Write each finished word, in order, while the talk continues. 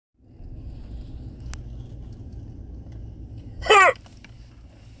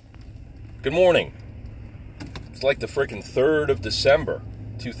Good morning. It's like the freaking 3rd of December,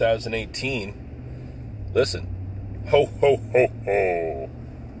 2018. Listen. Ho, ho, ho, ho.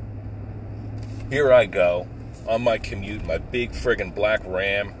 Here I go on my commute, my big friggin' black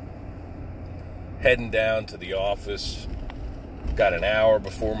Ram, heading down to the office. Got an hour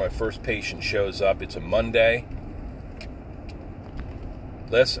before my first patient shows up. It's a Monday.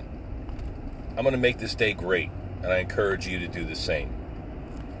 Listen, I'm going to make this day great, and I encourage you to do the same.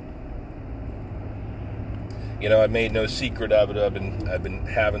 You know, I've made no secret of it. I've been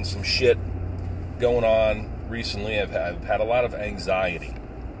having some shit going on recently. I've had a lot of anxiety.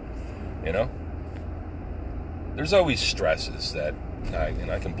 You know, there's always stresses that,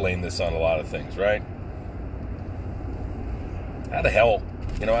 I can blame this on a lot of things, right? How the hell,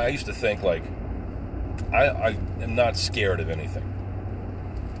 I used to think like I am not scared of anything.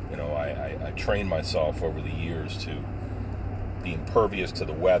 I trained myself over the years to be impervious to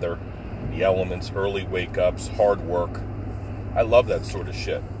the weather, the elements, early wake-ups, hard work. I love that sort of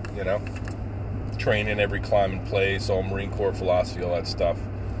shit, Training every climbing place, all Marine Corps philosophy, all that stuff.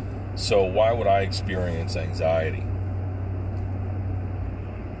 So why would I experience anxiety?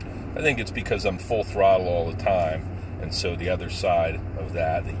 I think it's because I'm full throttle all the time, and so the other side of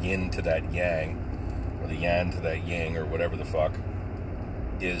that, the yin to that yang, or the yang to that yang, or whatever the fuck,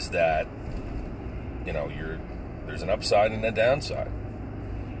 is that, there's an upside and a downside.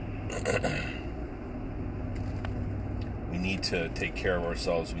 We need to take care of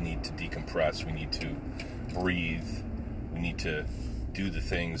ourselves. We need to decompress. We need to breathe. We need to do the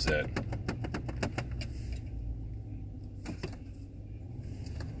things that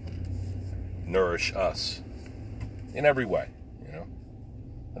nourish us in every way.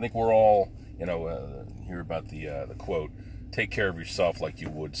 I think we're all, hear about the quote, take care of yourself like you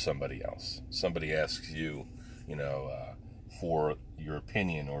would somebody else. Somebody asks you, for your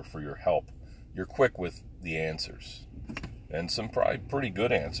opinion or for your help. You're quick with the answers. And some probably pretty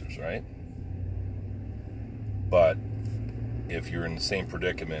good answers, right? But if you're in the same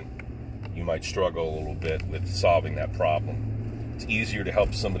predicament, you might struggle a little bit with solving that problem. It's easier to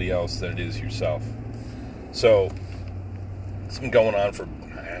help somebody else than it is yourself. So, it's been going on for,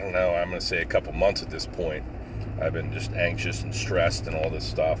 I'm going to say a couple months at this point. I've been just anxious and stressed and all this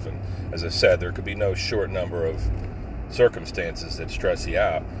stuff. And as I said, there could be no short number of circumstances that stress you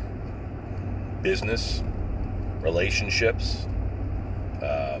out. Business, relationships.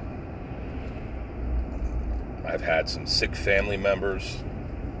 I've had some sick family members,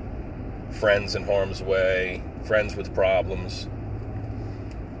 friends in harm's way, friends with problems.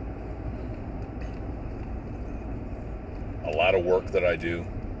 A lot of work that I do,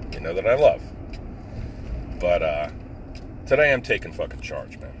 that I love. But today I'm taking fucking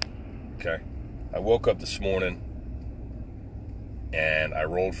charge, man. Okay? I woke up this morning and I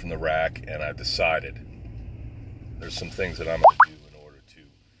rolled from the rack and I decided there's some things that I'm going to do in order to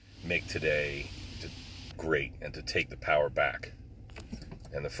make today great and to take the power back.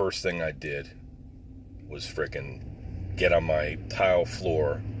 And the first thing I did was frickin' get on my tile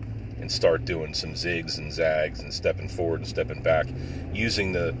floor and start doing some zigs and zags and stepping forward and stepping back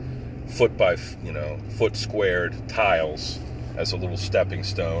using the foot squared tiles as a little stepping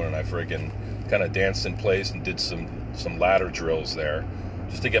stone. And I friggin' kind of danced in place and did some ladder drills there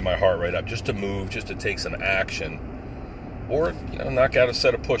just to get my heart rate up, just to move, just to take some action, or knock out a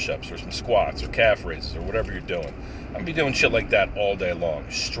set of push-ups or some squats or calf raises or whatever you're doing. I'm gonna be doing shit like that all day long,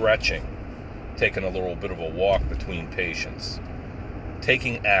 stretching, taking a little bit of a walk between patients,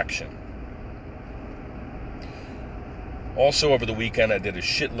 taking action. Also, over the weekend, I did a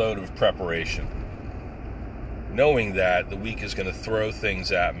shitload of preparation, knowing that the week is going to throw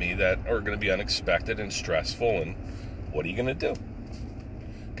things at me that are going to be unexpected and stressful, and what are you going to do?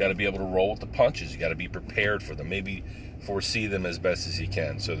 Got to be able to roll with the punches. You got to be prepared for them, maybe foresee them as best as you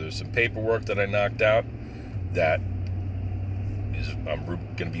can. So there's some paperwork that I knocked out that I'm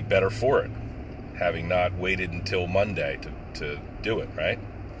going to be better for it, having not waited until Monday to do it, right?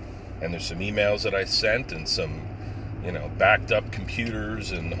 And there's some emails that I sent and some backed up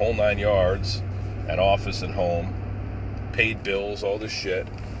computers and the whole 9 yards at office and home, paid bills, all this shit.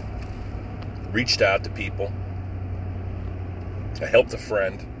 Reached out to people. I helped a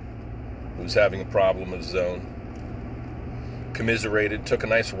friend who was having a problem of his own. Commiserated, took a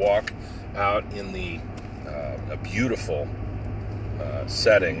nice walk out in a beautiful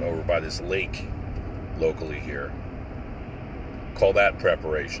setting over by this lake locally here. Call that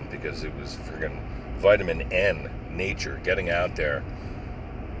preparation because it was friggin' vitamin N, nature, getting out there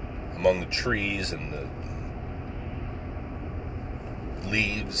among the trees and the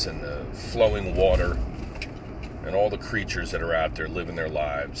leaves and the flowing water and all the creatures that are out there living their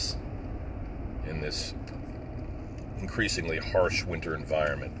lives. in this increasingly harsh winter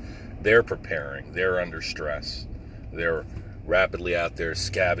environment. They're preparing. They're under stress. They're rapidly out there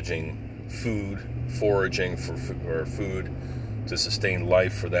scavenging food, foraging for food to sustain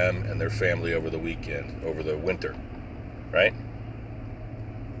life for them and their family over the weekend, over the winter, right?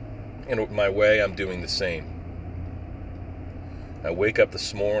 In my way, I'm doing the same. I wake up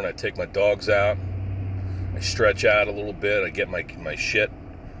this morning, I take my dogs out, I stretch out a little bit, I get my shit,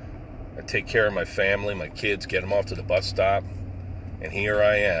 I take care of my family, my kids, get them off to the bus stop, and here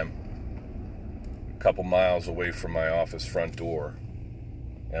I am, a couple miles away from my office front door.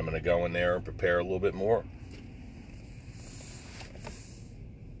 I'm going to go in there and prepare a little bit more.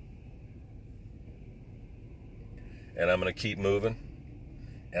 And I'm going to keep moving,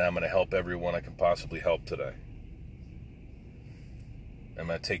 and I'm going to help everyone I can possibly help today. I'm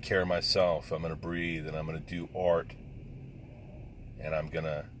going to take care of myself. I'm going to breathe, and I'm going to do art, and I'm going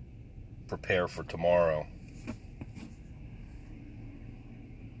to prepare for tomorrow.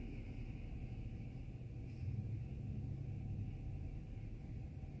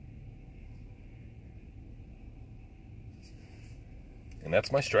 And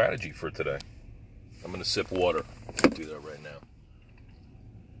that's my strategy for today. I'm going to sip water. I'll do that right now.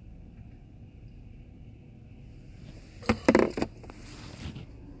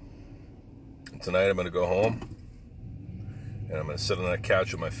 And tonight I'm going to go home, and I'm going to sit on that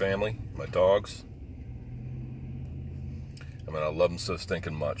couch with my family, my dogs. I'm going to love them so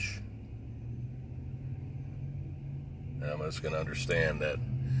stinking much. And I'm just going to understand that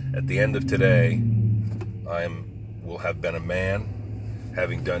at the end of today, will have been a man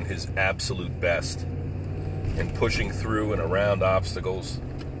having done his absolute best in pushing through and around obstacles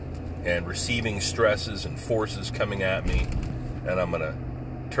and receiving stresses and forces coming at me, and I'm going to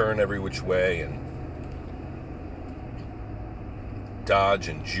turn every which way and dodge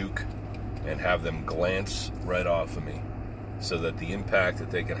and juke and have them glance right off of me so that the impact that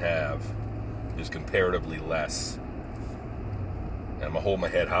they can have is comparatively less. And I'm going to hold my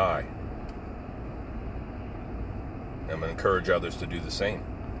head high. I'm going to encourage others to do the same.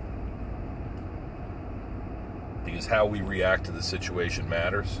 Because how we react to the situation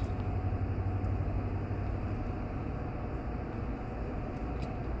matters.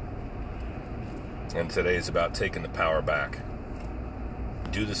 And today is about taking the power back.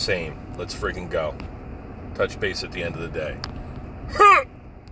 Do the same. Let's freaking go. Touch base at the end of the day.